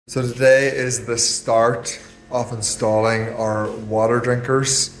So today is the start of installing our water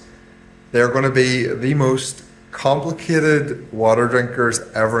drinkers. They're going to be the most complicated water drinkers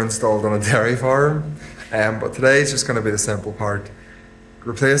ever installed on a dairy farm. But today is just going to be the simple part.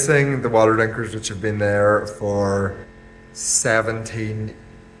 Replacing the water drinkers which have been there for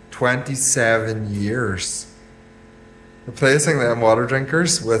 27 years. Replacing them water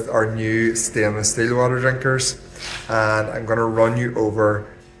drinkers with our new stainless steel water drinkers. And I'm going to run you over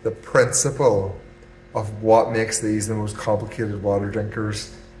the principle of what makes these the most complicated water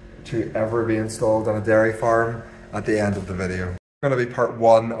drinkers to ever be installed on a dairy farm at the end of the video. It's going to be part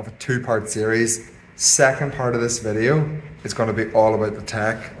one of a two-part series. Second part of this video is going to be all about the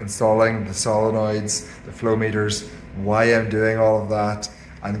tech, installing the solenoids, the flow meters, why I'm doing all of that,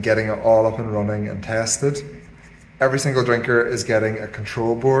 and getting it all up and running and tested. Every single drinker is getting a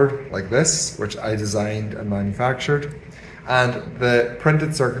control board like this, which I designed and manufactured. And the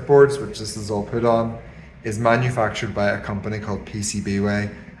printed circuit boards, which this is all put on, is manufactured by a company called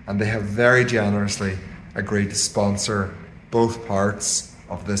PCBWay, and they have very generously agreed to sponsor both parts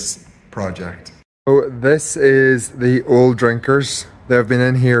of this project. So this is the old drinkers. They've been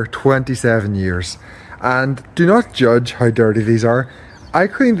in here 27 years. And do not judge how dirty these are. I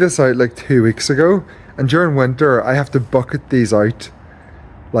cleaned this out like 2 weeks ago, and during winter I have to bucket these out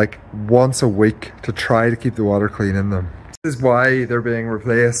like once a week to try to keep the water clean in them. This is why they're being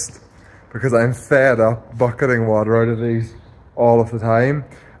replaced, because I'm fed up bucketing water out of these all of the time.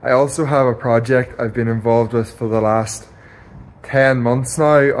 I also have a project I've been involved with for the last 10 months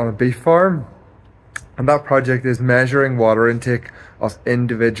now on a beef farm, and that project is measuring water intake of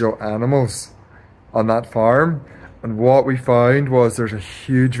individual animals on that farm. And what we found was there's a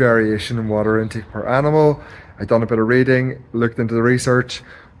huge variation in water intake per animal. I've done a bit of reading, looked into the research.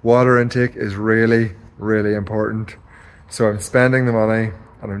 Water intake is really, really important. So I'm spending the money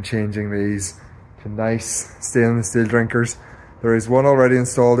and I'm changing these to nice stainless steel drinkers. There is one already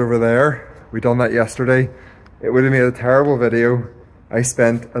installed over there. We done that yesterday. It would have made a terrible video. I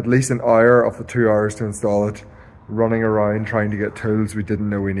spent at least an hour of the 2 hours to install it, running around trying to get tools we didn't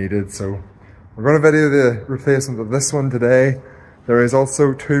know we needed. So we're going to video the replacement of this one today. There is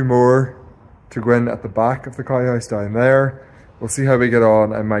also two more to go in at the back of the cow house down there. We'll see how we get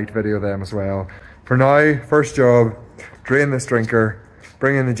on. I might video them as well. For now, first job, drain this drinker,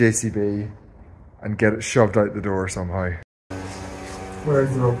 bring in the JCB, and get it shoved out the door somehow.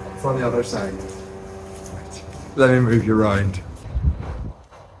 Where's the rope? It's on the other side. Right. Let me move you around.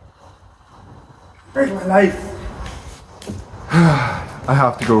 Where's my life? I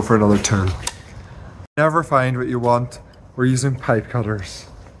have to go for another tool. Never find what you want. We're using pipe cutters.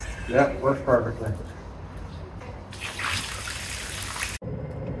 Yeah, works perfectly.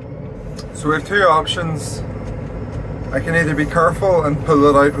 So we have two options. I can either be careful and pull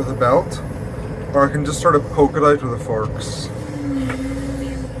it out with a belt, or I can just sort of poke it out with the forks.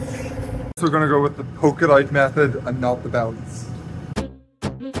 So we're going to go with the poke it out method and not the belts.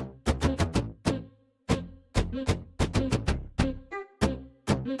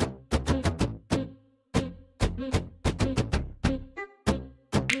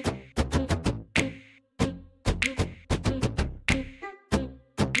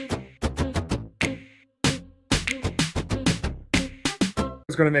 I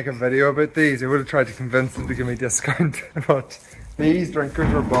was going to make a video about these. I would have tried to convince them to give me a discount, but these drinkers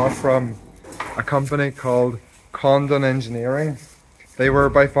were bought from a company called Condon Engineering. They were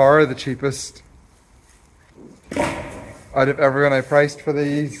by far the cheapest out of everyone I priced for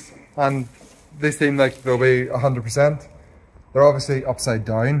these, and they seem like they'll be 100%. They're obviously upside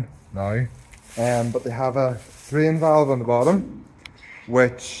down now, but they have a drain valve on the bottom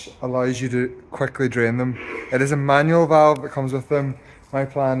which allows you to quickly drain them. It is a manual valve that comes with them. My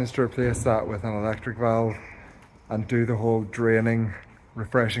plan is to replace that with an electric valve and do the whole draining,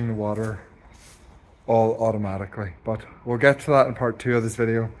 refreshing the water all automatically. But we'll get to that in part two of this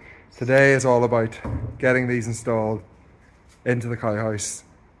video. Today is all about getting these installed into the cow house.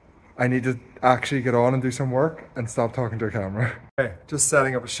 I need to actually get on and do some work and stop talking to a camera. Okay, just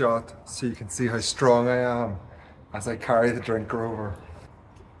setting up a shot so you can see how strong I am as I carry the drinker over.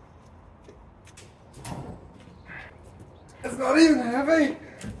 It's not even heavy!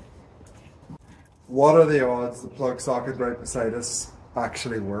 What are the odds the plug socket right beside us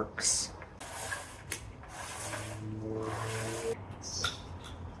actually works?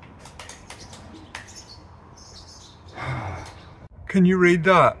 Can you read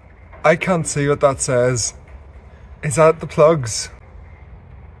that? I can't see what that says. Is that the plugs?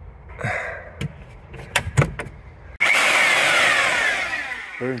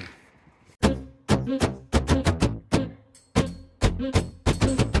 Boom.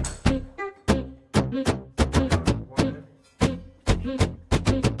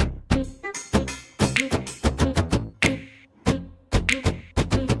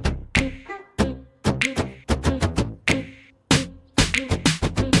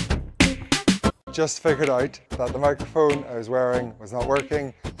 just figured out that the microphone I was wearing was not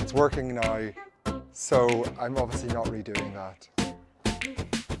working. It's working now, so I'm obviously not redoing that.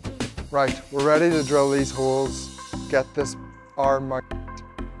 Right, we're ready to drill these holes, get this arm mounted.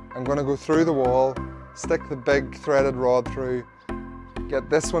 I'm going to go through the wall, stick the big threaded rod through, get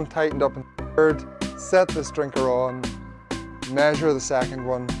this one tightened up in third, set this drinker on, measure the second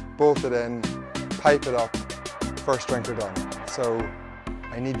one, bolt it in, pipe it up, first drinker done. So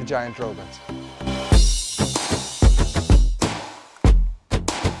I need the giant drill bit.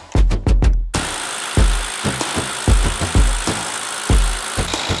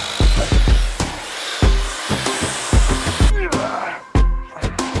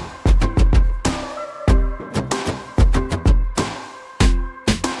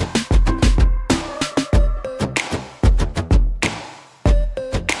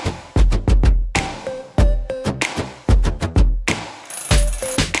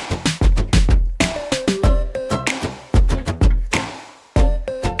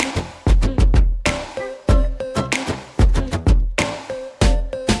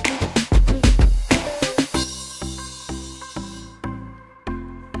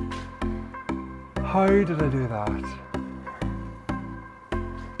 How did I do that?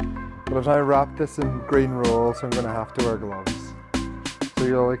 But I've now wrapped this in green roll, so I'm going to have to wear gloves. So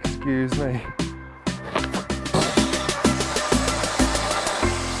you'll excuse me.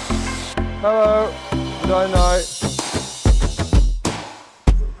 Hello, I'm down now.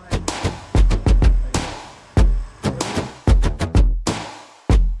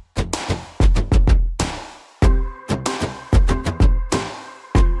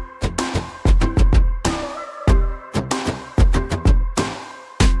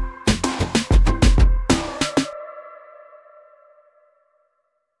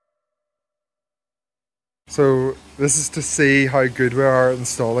 So this is to see how good we are at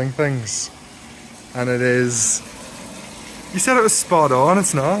installing things. And it is... You said it was spot on,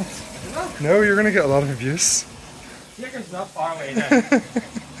 it's not. No, you're going to get a lot of abuse. Snicker's not far away now.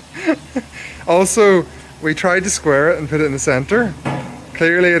 Also, we tried to square it and put it in the centre.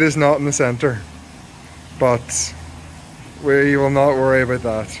 Clearly it is not in the centre. But we will not worry about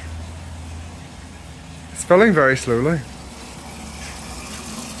that. It's filling very slowly.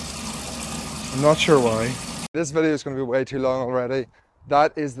 I'm not sure why. This video is going to be way too long already.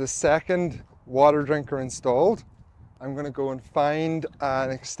 That is the second water drinker installed. I'm going to go and find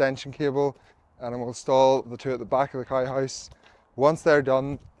an extension cable and I will install the two at the back of the cow house. Once they're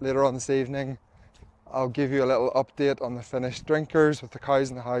done later on this evening, I'll give you a little update on the finished drinkers with the cows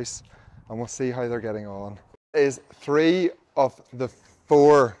in the house and we'll see how they're getting on. It is 3 of the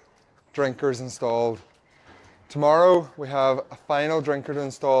 4 drinkers installed. Tomorrow we have a final drinker to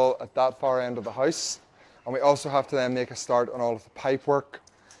install at that far end of the house, and we also have to then make a start on all of the pipe work.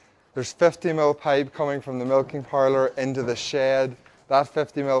 There's 50mm pipe coming from the milking parlour into the shed. That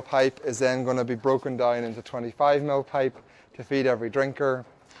 50mm pipe is then going to be broken down into 25mm pipe to feed every drinker.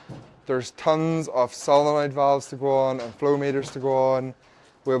 There's tons of solenoid valves to go on and flow meters to go on.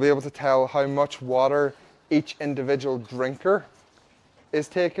 We'll be able to tell how much water each individual drinker is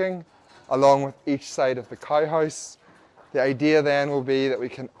taking, along with each side of the cow house. The idea then will be that we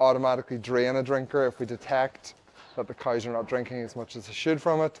can automatically drain a drinker if we detect that the cows are not drinking as much as they should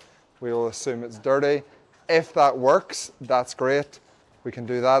from it. We will assume it's dirty. If that works, that's great. We can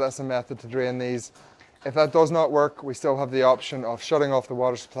do that as a method to drain these. If that does not work, we still have the option of shutting off the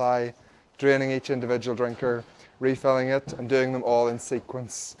water supply, draining each individual drinker, refilling it, and doing them all in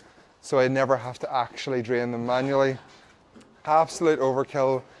sequence. So I never have to actually drain them manually. Absolute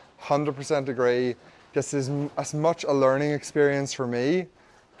overkill. 100% agree. This is as much a learning experience for me,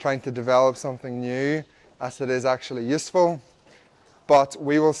 trying to develop something new, as it is actually useful. But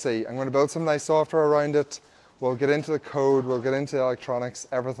we will see. I'm going to build some nice software around it. We'll get into the code, we'll get into the electronics,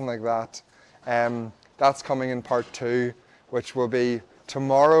 everything like that. That's coming in part 2, which will be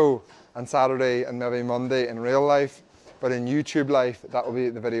tomorrow and Saturday and maybe Monday in real life. But in YouTube life, that will be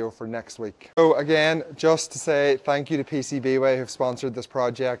the video for next week. So again, just to say thank you to PCBWay who've sponsored this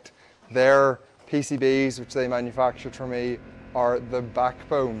project. Their PCBs, which they manufactured for me, are the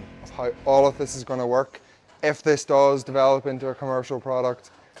backbone of how all of this is going to work. If this does develop into a commercial product,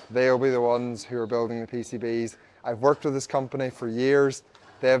 they'll be the ones who are building the PCBs. I've worked with this company for years.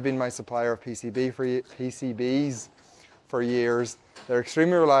 They've been my supplier of PCBs for years. They're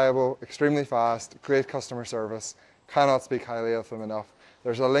extremely reliable, extremely fast, great customer service. Cannot speak highly of them enough.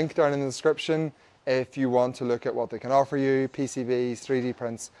 There's a link down in the description if you want to look at what they can offer you, PCBs, 3D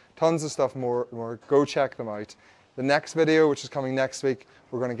prints, tons of stuff more. Go check them out. The next video, which is coming next week,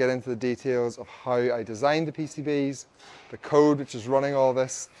 we're going to get into the details of how I designed the PCBs, the code which is running all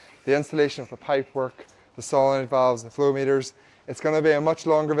this, the installation of the pipe work, the solenoid valves, the flow meters. It's going to be a much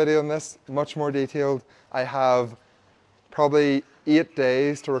longer video than this, much more detailed. I have probably 8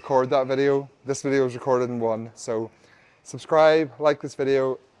 days to record that video. This video was recorded in 1. So subscribe, like this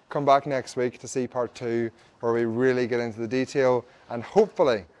video, come back next week to see part 2 where we really get into the detail, and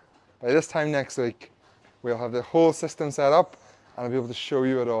hopefully by this time next week we'll have the whole system set up and I'll be able to show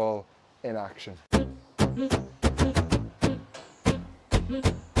you it all in action.